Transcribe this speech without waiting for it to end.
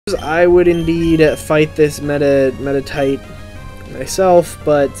I would indeed fight this meta-type myself,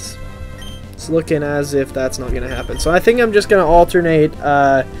 but it's looking as if that's not going to happen. So I think I'm just going to alternate,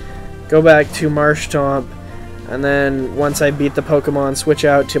 go back to Marshtomp, and then once I beat the Pokemon, switch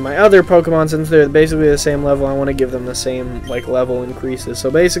out to my other Pokemon. Since they're basically the same level, I want to give them the same like level increases.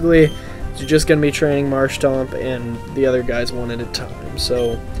 So basically, it's just going to be training Marshtomp and the other guys one at a time.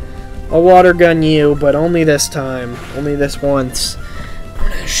 So I'll Water Gun you, but only this time, only this once. I'm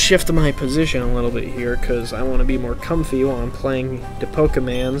going to shift my position a little bit here because I want to be more comfy while I'm playing the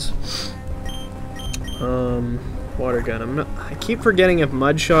Pokemons. Water Gun. I keep forgetting if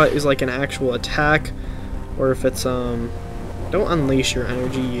Mud Shot is like an actual attack, or if it's, don't unleash your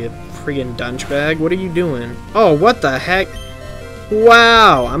energy, you friggin' dunchbag. What are you doing? Oh, what the heck?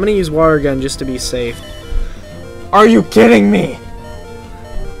 Wow! I'm gonna use Water Gun just to be safe. Are you kidding me?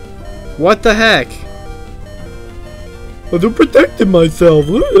 What the heck? I'm protecting myself.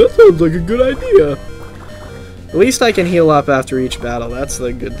 That sounds like a good idea. At least I can heal up after each battle. That's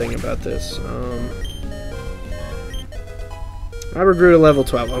the good thing about this. Abra grew to level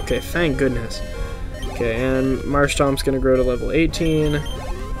 12. Okay, thank goodness. Okay, and Marshtomp's gonna grow to level 18.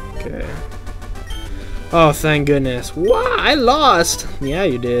 Okay. Oh, thank goodness. Wow, I lost! Yeah,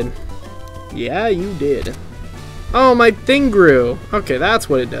 you did. Yeah, you did. Oh, my thing grew! Okay, that's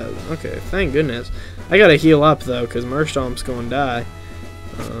what it does. Okay, thank goodness. I gotta heal up, though, because Marshtomp's gonna die.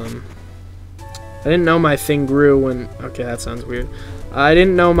 I didn't know my thing grew when... Okay, that sounds weird. I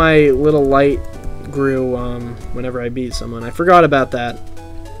didn't know my little light grew whenever I beat someone. I forgot about that.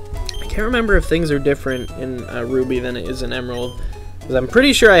 I can't remember if things are different in Ruby than it is in Emerald, because I'm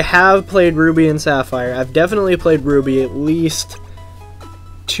pretty sure I have played Ruby and Sapphire. I've definitely played Ruby at least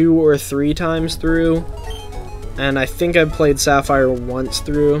 2 or 3 times through, and I think I've played Sapphire once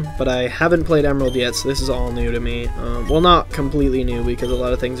through, but I haven't played Emerald yet, so this is all new to me. Well, not completely new, because a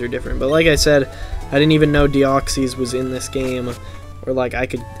lot of things are different, but like I said, I didn't even know Deoxys was in this game, or like I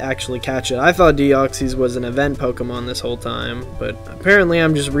could actually catch it. I thought Deoxys was an event Pokemon this whole time, but apparently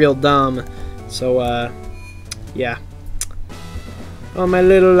I'm just real dumb. So yeah. Oh, my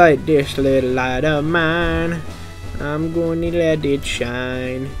little light, this little light of mine, I'm gonna let it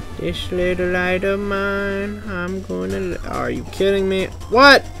shine. This little light of mine, I'm gonna... Are you kidding me?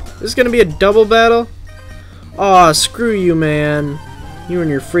 What? This is gonna be a double battle? Aw, screw you, man. You and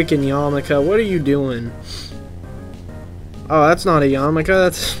your freaking Yamaka, what are you doing? Oh, that's not a Yamaka,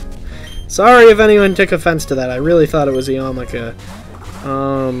 that's... Sorry if anyone took offense to that, I really thought it was a Yamaka.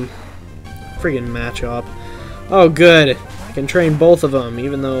 Friggin' Machop. Oh, good. I can train both of them,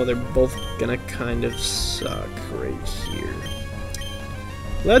 even though they're both gonna kind of suck right here.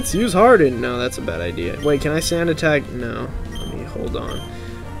 Let's use Harden. No, that's a bad idea. Wait, can I Sand Attack? No. Let me hold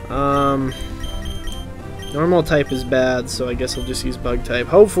on. Normal type is bad, so I guess I'll just use Bug type.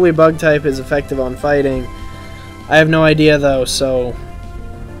 Hopefully Bug type is effective on fighting. I have no idea though, so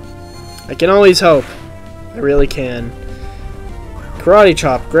I can always hope. I really can. Karate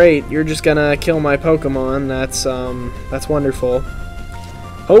Chop, great. You're just gonna kill my Pokemon. That's wonderful.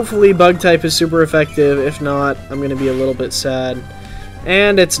 Hopefully Bug type is super effective. If not, I'm gonna be a little bit sad.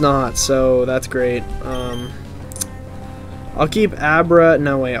 And it's not, so that's great. I'll keep Abra.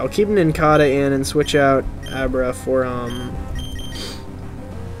 No, wait. I'll keep Nincada in and switch out Abra for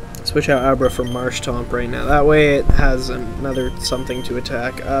Marshtomp right now. That way it has another something to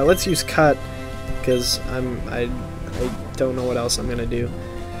attack. Let's use Cut because I don't know what else I'm gonna do.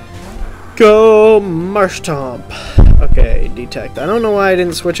 Go Marshtomp. Okay, Detect. I don't know why I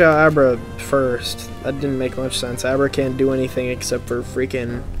didn't switch out Abra first. That didn't make much sense. Abra can't do anything except for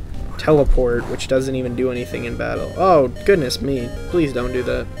freaking Teleport, which doesn't even do anything in battle. Oh, goodness me. Please don't do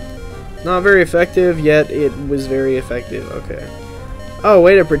that. Not very effective, yet it was very effective. Okay. Oh,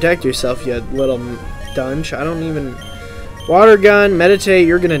 way to protect yourself, you little dunch. I don't even... Water Gun, Meditate,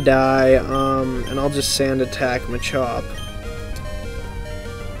 you're gonna die. And I'll just Sand Attack Machop.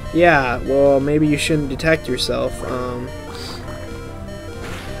 Yeah, well, maybe you shouldn't detect yourself.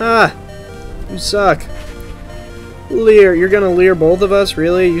 You suck. Leer, you're gonna Leer both of us?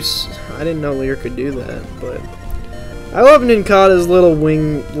 Really? I didn't know Leer could do that, but... I love Nincada's little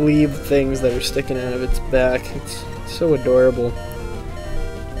wing leaf things that are sticking out of its back. It's so adorable.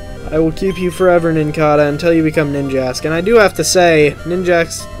 I will keep you forever, Nincada, until you become Ninjask. And I do have to say,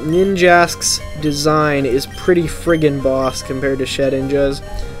 Ninjask's design is pretty friggin' boss compared to Shedinja's.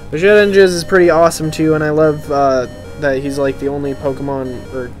 But Shedinja's is pretty awesome too, and I love that he's like the only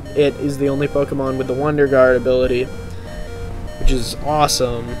Pokemon, or it is the only Pokemon with the Wonder Guard ability, which is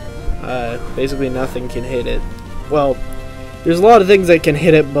awesome. Basically nothing can hit it. Well, there's a lot of things that can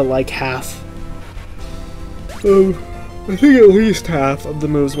hit it, but like half. I think at least half of the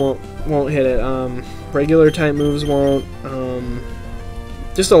moves won't hit it. Regular type moves won't.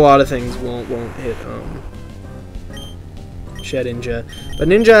 Just a lot of things won't hit Shedinja. But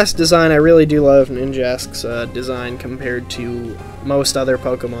Ninjask's design, I really do love Ninjask's design compared to most other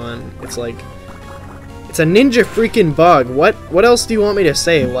Pokemon. It's like, it's a ninja freaking bug. What else do you want me to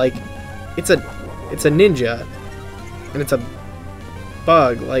say? Like, it's a ninja, and it's a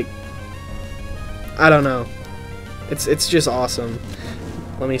bug. Like, I don't know. It's just awesome.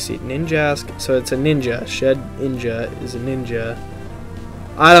 Let me see. Ninjask. So it's a ninja. Shedinja is a ninja.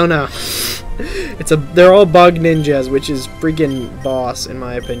 I don't know. They're all bug ninjas, which is freaking boss in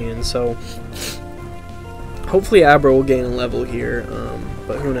my opinion. So hopefully Abra will gain a level here,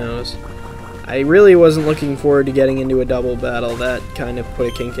 but who knows. I really wasn't looking forward to getting into a double battle. That kind of put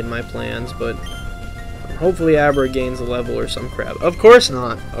a kink in my plans, but hopefully Abra gains a level or some crap. Of course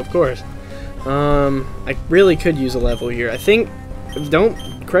not. Of course. I really could use a level here. I think, don't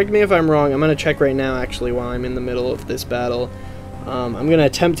correct me if I'm wrong. I'm gonna check right now actually while I'm in the middle of this battle. I'm going to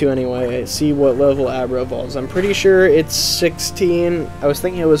attempt to anyway, see what level Abra evolves. I'm pretty sure it's 16. I was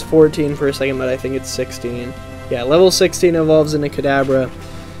thinking it was 14 for a second, but I think it's 16. Yeah, level 16 evolves into Kadabra.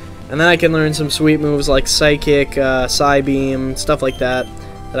 And then I can learn some sweet moves like Psychic, Psybeam, stuff like that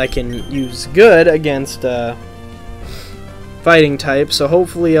I can use good against fighting type. So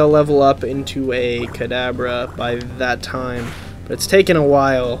hopefully I'll level up into a Kadabra by that time. But it's taken a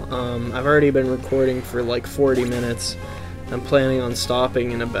while. I've already been recording for like 40 minutes. I'm planning on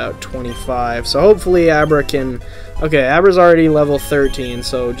stopping in about 25, so hopefully Abra can... Okay, Abra's already level 13,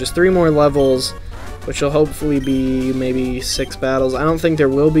 so just 3 more levels, which will hopefully be maybe 6 battles. I don't think there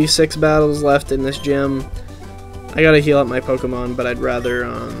will be 6 battles left in this gym. I gotta heal up my Pokemon, but I'd rather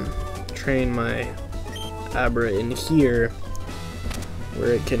train my Abra in here,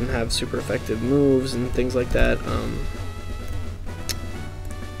 where it can have super effective moves and things like that.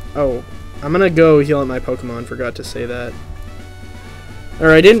 Oh, I'm gonna go heal up my Pokemon, forgot to say that. Or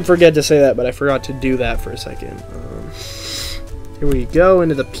I didn't forget to say that, but I forgot to do that for a second. Here we go,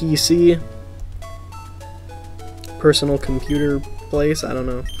 into the PC. Personal computer place, I don't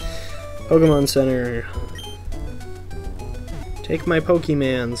know. Pokemon Center. Take my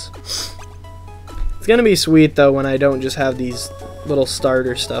Pokemans. It's gonna be sweet, though, when I don't just have these little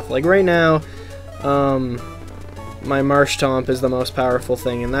starter stuff. Like, right now, my Marshtomp is the most powerful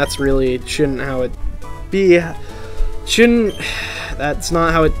thing, and that's really, shouldn't how it be. Shouldn't... That's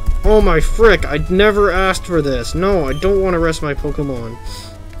not how it... Oh my frick, I never asked for this. No, I don't want to rest my Pokemon.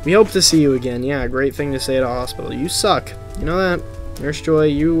 We hope to see you again. Yeah, great thing to say at a hospital. You suck. You know that? Nurse Joy,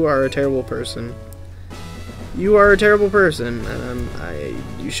 you are a terrible person. You are a terrible person.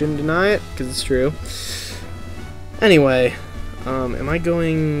 You shouldn't deny it, because it's true. Anyway, am I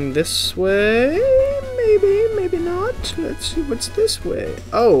going this way? Maybe, maybe not. Let's see what's this way.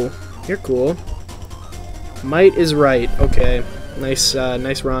 Oh, you're cool. Might is right. Okay. Nice,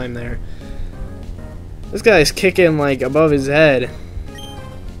 nice rhyme there. This guy's kicking, like, above his head.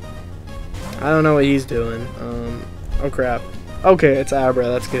 I don't know what he's doing. Oh crap. Okay, it's Abra,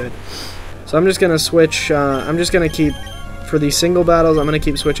 that's good. So I'm just gonna switch, I'm just gonna keep, for these single battles, I'm gonna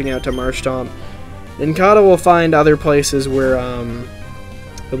keep switching out to Marshtomp. Nincada will find other places where,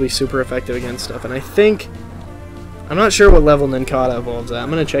 he'll be super effective against stuff, and I think, I'm not sure what level Nincada evolves at. I'm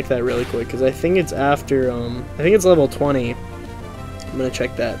gonna check that really quick, because I think it's after, I think it's level 20. I'm gonna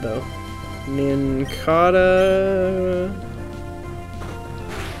check that though. Nincada.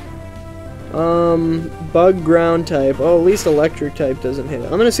 Bug ground type. Oh, at least electric type doesn't hit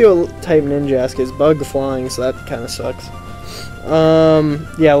it. I'm gonna see what type Ninjask is. Bug flying, so that kind of sucks.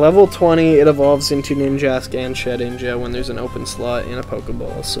 Yeah, level 20, it evolves into Ninjask and Shedinja when there's an open slot in a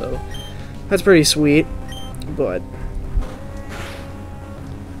Pokeball, so that's pretty sweet. But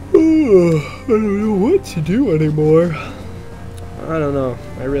I don't know what to do anymore. I don't know.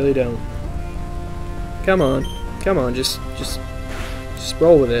 I really don't. Come on. Come on, just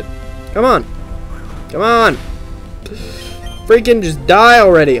roll with it. Come on. Come on. Freaking just die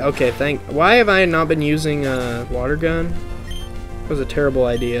already. Okay, why have I not been using a water gun? That was a terrible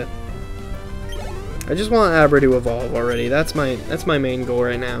idea. I just want Abra to evolve already. That's my main goal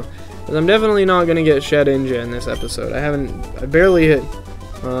right now. Because I'm definitely not gonna get Shedinja in this episode. I barely hit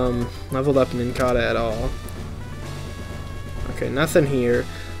leveled up Nincada at all. Okay, nothing here.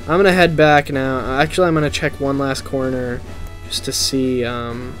 I'm gonna head back now. Actually, I'm gonna check one last corner just to see.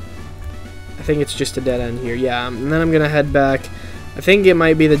 I think it's just a dead end here. Yeah, and then I'm gonna head back. I think it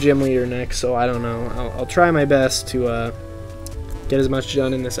might be the gym leader next, so I don't know. I'll try my best to get as much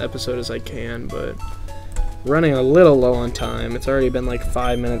done in this episode as I can, but running a little low on time. It's already been like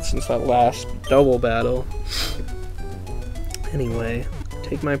 5 minutes since that last double battle. Anyway,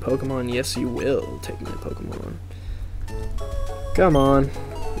 take my Pokemon. Yes, you will take my Pokemon. Come on.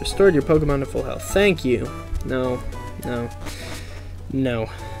 Restored your Pokemon to full health. Thank you. No. No. No.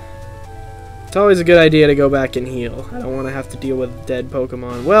 It's always a good idea to go back and heal. I don't want to have to deal with dead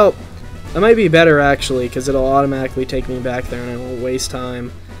Pokemon. Well, that might be better, actually, because it'll automatically take me back there and I won't waste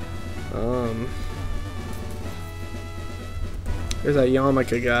time. There's that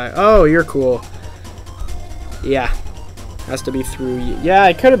Yamaka guy. Oh, you're cool. Yeah. Has to be through you. Yeah,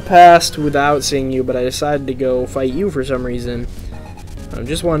 I could have passed without seeing you, but I decided to go fight you for some reason.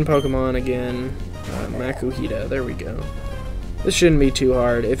 Just one Pokemon again. Makuhita. There we go. This shouldn't be too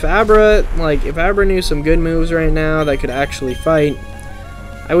hard. If Abra knew some good moves right now that could actually fight,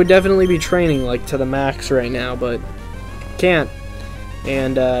 I would definitely be training, like, to the max right now, but can't.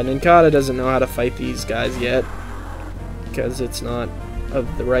 And Nincada doesn't know how to fight these guys yet, because it's not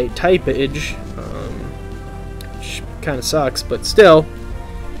of the right typeage, which kind of sucks, but still.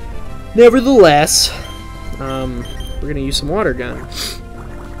 Nevertheless, we're going to use some water gun.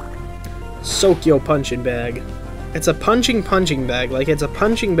 Sokyo punching bag. It's a punching bag. Like, it's a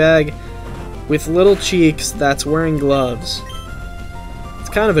punching bag with little cheeks that's wearing gloves. It's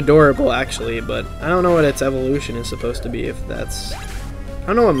kind of adorable, actually, but I don't know what its evolution is supposed to be, if that's... I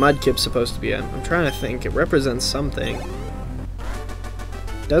don't know what Mudkip's supposed to be. I'm trying to think. It represents something.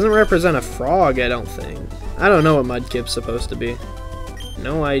 It doesn't represent a frog, I don't think. I don't know what Mudkip's supposed to be.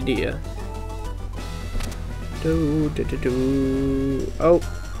 No idea. Oh.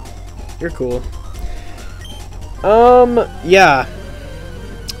 You're cool. Yeah.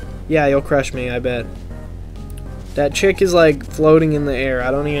 Yeah, you'll crush me, I bet. That chick is, like, floating in the air.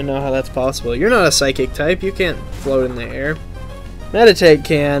 I don't even know how that's possible. You're not a psychic type. You can't float in the air. Meditate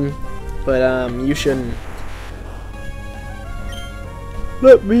can, but, you shouldn't.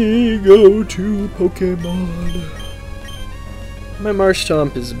 Let me go to Pokemon. My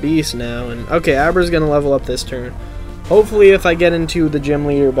Marshtomp is a beast now, and okay, Abra's gonna level up this turn. Hopefully, if I get into the gym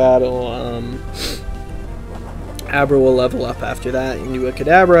leader battle, Abra will level up after that into a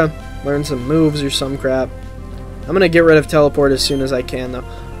Kadabra, learn some moves or some crap. I'm gonna get rid of Teleport as soon as I can, though.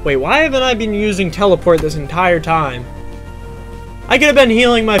 Wait, why haven't I been using Teleport this entire time? I could have been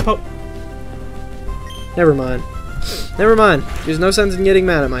healing my Never mind. Never mind. There's no sense in getting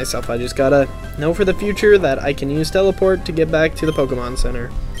mad at myself. I just gotta know for the future that I can use Teleport to get back to the Pokemon Center.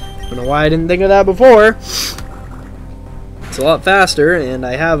 I don't know why I didn't think of that before. It's a lot faster, and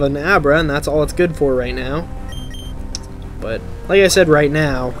I have an Abra, and that's all it's good for right now. But, like I said, right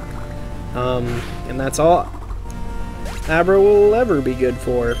now, and that's all Abra will ever be good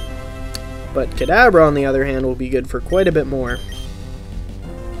for. But Kadabra, on the other hand, will be good for quite a bit more.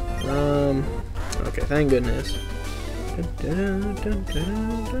 Okay, thank goodness.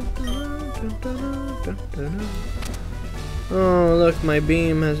 Oh, look, my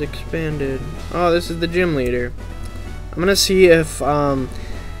beam has expanded. Oh, this is the gym leader. I'm gonna see if,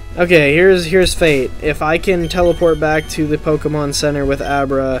 okay, here's fate. If I can teleport back to the Pokemon Center with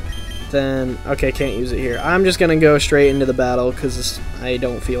Abra, then, okay, can't use it here. I'm just gonna go straight into the battle, because I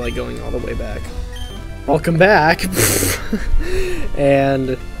don't feel like going all the way back. Welcome back!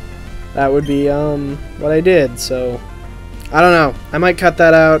 And that would be, what I did, so, I don't know. I might cut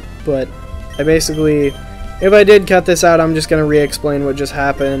that out, but I basically, if I did cut this out, I'm just gonna re-explain what just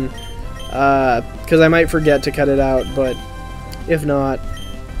happened, because I might forget to cut it out, but if not,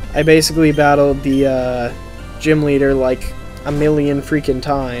 I basically battled the, gym leader like a million freaking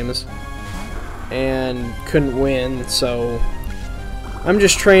times, and couldn't win, so I'm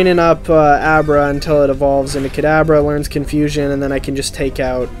just training up Abra until it evolves into Kadabra, learns Confusion, and then I can just take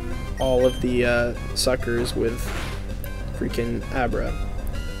out all of the suckers with freaking Abra.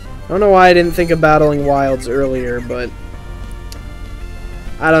 I don't know why I didn't think of battling Wilds earlier, but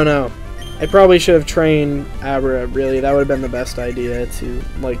I don't know. I probably should have trained Abra, really. That would have been the best idea, to,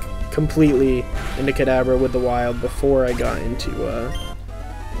 like, completely into Kadabra with the Wild before I got into,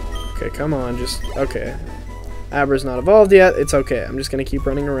 okay, come on, just, okay. Abra's not evolved yet, it's okay. I'm just gonna keep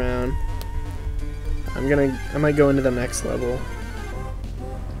running around. I might go into the next level.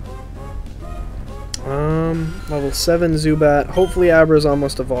 Level 7 Zubat. Hopefully Abra's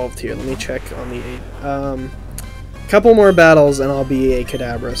almost evolved here. Let me check on the 8. Couple more battles and I'll be a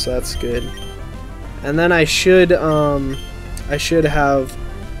Kadabra, so that's good. And then I should have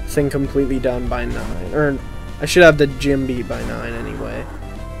thing completely done by 9. Or, I should have the gym beat by 9 anyway.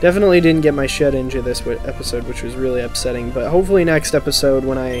 Definitely didn't get my Shedinja this episode, which was really upsetting, but hopefully next episode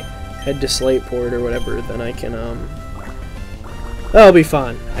when I head to Slateport or whatever, then I can, that'll be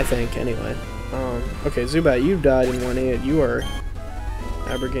fun, I think, anyway. Okay, Zubat, you died in 1-8. You are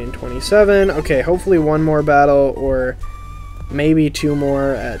Abra gained 27. Okay, hopefully one more battle, or maybe 2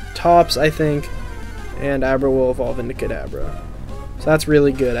 more at tops, I think, and Abra will evolve into Kadabra. So that's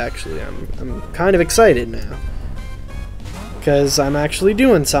really good, actually. I'm kind of excited now, because I'm actually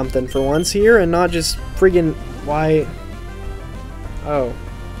doing something for once here, and not just friggin' why... Oh.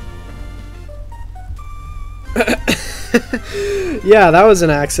 Yeah, that was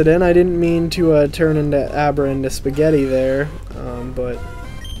an accident. I didn't mean to turn into Abra into spaghetti there, but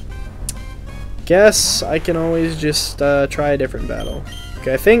guess I can always just try a different battle.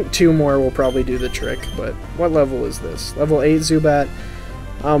 Okay, I think 2 more will probably do the trick, but what level is this? Level 8 Zubat.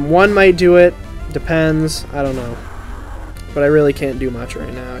 1 might do it, depends, I don't know. But I really can't do much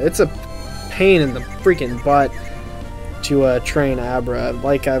right now. It's a pain in the freaking butt to train Abra,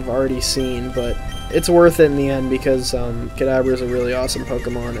 like I've already seen, but it's worth it in the end because Kadabra is a really awesome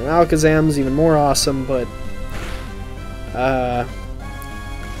Pokemon, and Alakazam's even more awesome, but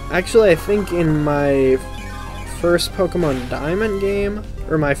actually I think in my first Pokemon Diamond game,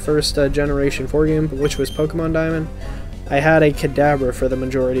 or my first Generation 4 game, which was Pokemon Diamond, I had a Kadabra for the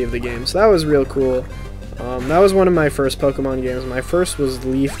majority of the game, so that was real cool. That was one of my first Pokemon games. My first was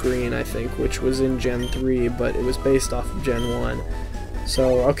Leaf Green, I think, which was in Gen 3, but it was based off of Gen 1.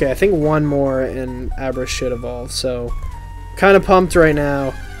 So, okay, I think 1 more and Abra should evolve, so kind of pumped right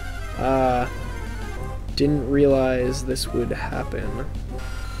now. Didn't realize this would happen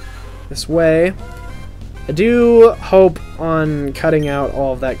this way. I do hope on cutting out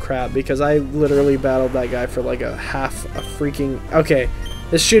all of that crap, because I literally battled that guy for like a half a freaking... Okay,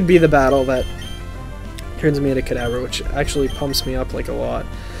 this should be the battle that turns me into Kadabra, which actually pumps me up like a lot.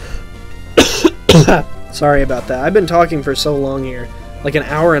 Sorry about that. I've been talking for so long here. Like an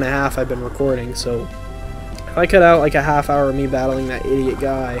hour and a half I've been recording, so if I cut out like a half hour of me battling that idiot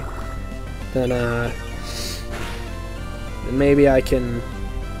guy, then maybe I can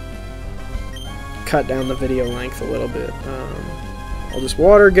cut down the video length a little bit. I'll just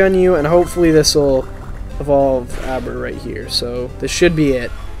water gun you, and hopefully this will evolve Abra right here, so this should be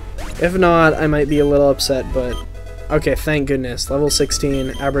it. If not, I might be a little upset, but okay, thank goodness. Level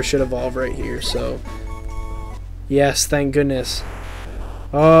 16, Abra should evolve right here, so yes, thank goodness.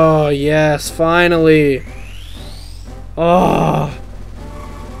 Oh, yes, finally. Oh,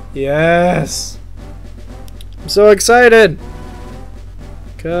 yes. I'm so excited.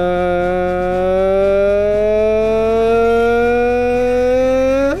 Kadabra!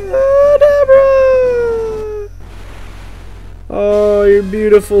 Oh, your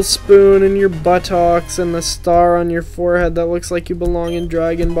beautiful spoon and your buttocks and the star on your forehead that looks like you belong in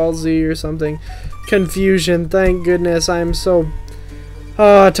Dragon Ball Z or something. Confusion, thank goodness. I'm so...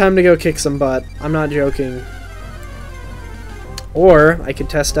 Oh, time to go kick some butt. I'm not joking. Or, I could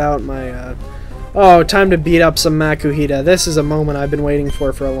test out my, Oh, time to beat up some Makuhita. This is a moment I've been waiting for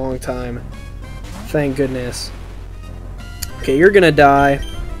a long time. Thank goodness. Okay, you're gonna die.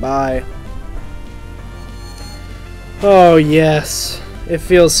 Bye. Oh, yes. It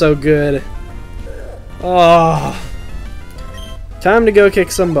feels so good. Oh. Time to go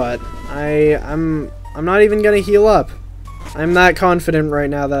kick some butt. I'm not even gonna heal up. I'm that confident right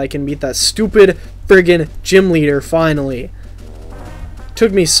now that I can beat that stupid friggin' gym leader finally.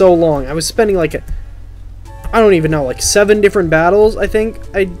 Took me so long. I was spending like I don't even know, like 7 different battles, I think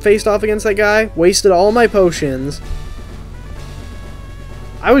I faced off against that guy. Wasted all my potions.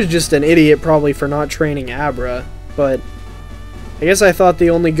 I was just an idiot probably for not training Abra, but I guess I thought the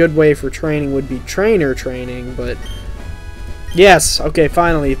only good way for training would be trainer training, but yes, okay,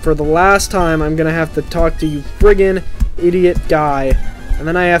 finally, for the last time I'm gonna have to talk to you friggin' idiot guy, and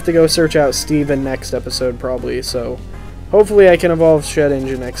then I have to go search out Steven next episode probably, so hopefully I can evolve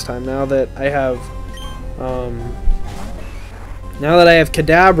Shedinja next time now that I have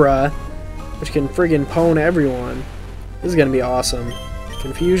Kadabra, which can friggin' pwn everyone. This is gonna be awesome.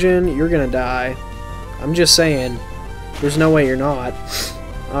 Confusion, you're gonna die. I'm just saying, there's no way you're not.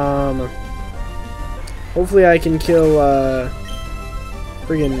 Hopefully I can kill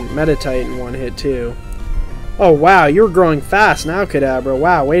friggin' Meditite in one hit too. Oh wow, you're growing fast now, Kadabra.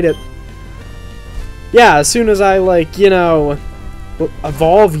 Wow, wait a... Yeah, as soon as I, like, you know,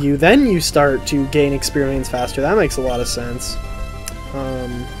 evolve you, then you start to gain experience faster. That makes a lot of sense.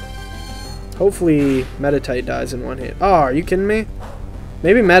 Hopefully Meditite dies in one hit. Oh, are you kidding me?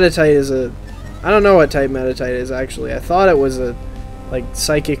 Maybe Meditite is a... I don't know what type Meditite is, actually. I thought it was a, like,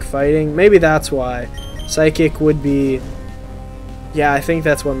 psychic fighting. Maybe that's why. Psychic would be... Yeah, I think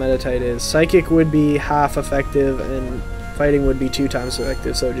that's what Meditite is. Psychic would be half effective, and fighting would be 2 times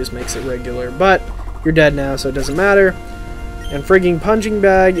effective, so it just makes it regular. But you're dead now, so it doesn't matter. And frigging Punching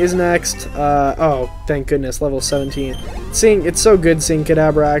Bag is next. Oh, thank goodness, level 17. It's so good seeing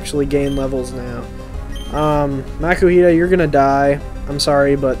Kadabra actually gain levels now. Makuhita, you're gonna die. I'm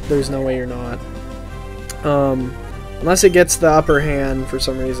sorry, but there's no way you're not. Unless it gets the upper hand for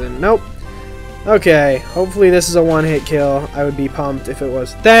some reason. Nope. Okay, hopefully this is a one-hit kill. I would be pumped if it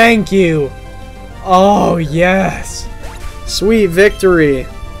was. Thank you! Oh, yes! Sweet victory.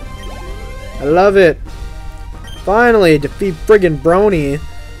 I love it. Finally, defeat friggin' Brony.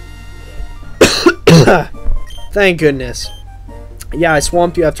 Thank goodness. Yeah, I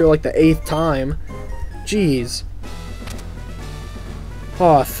swamped you after like the 8th time. Jeez.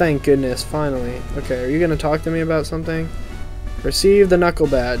 Oh, thank goodness, finally. Okay, are you gonna talk to me about something? Receive the knuckle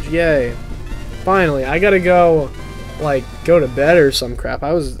badge, yay. Finally, I gotta go, like, go to bed or some crap.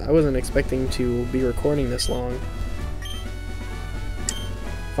 I wasn't expecting to be recording this long.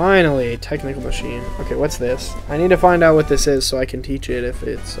 Finally, technical machine. Okay, what's this? I need to find out what this is so I can teach it if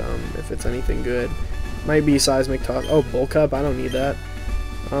it's anything good. Might be seismic toss. Oh, bulk up. I don't need that.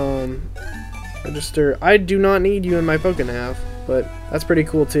 Register. I do not need you in my Pokénav, but that's pretty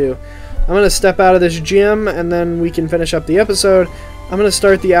cool too. I'm gonna step out of this gym and then we can finish up the episode. I'm gonna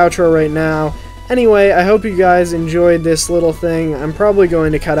start the outro right now. Anyway, I hope you guys enjoyed this little thing. I'm probably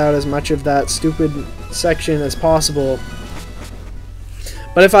going to cut out as much of that stupid section as possible.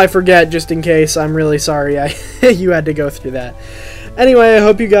 But if I forget, just in case, I'm really sorry you had to go through that. Anyway, I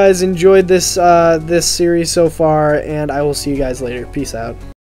hope you guys enjoyed this this series so far, and I will see you guys later. Peace out.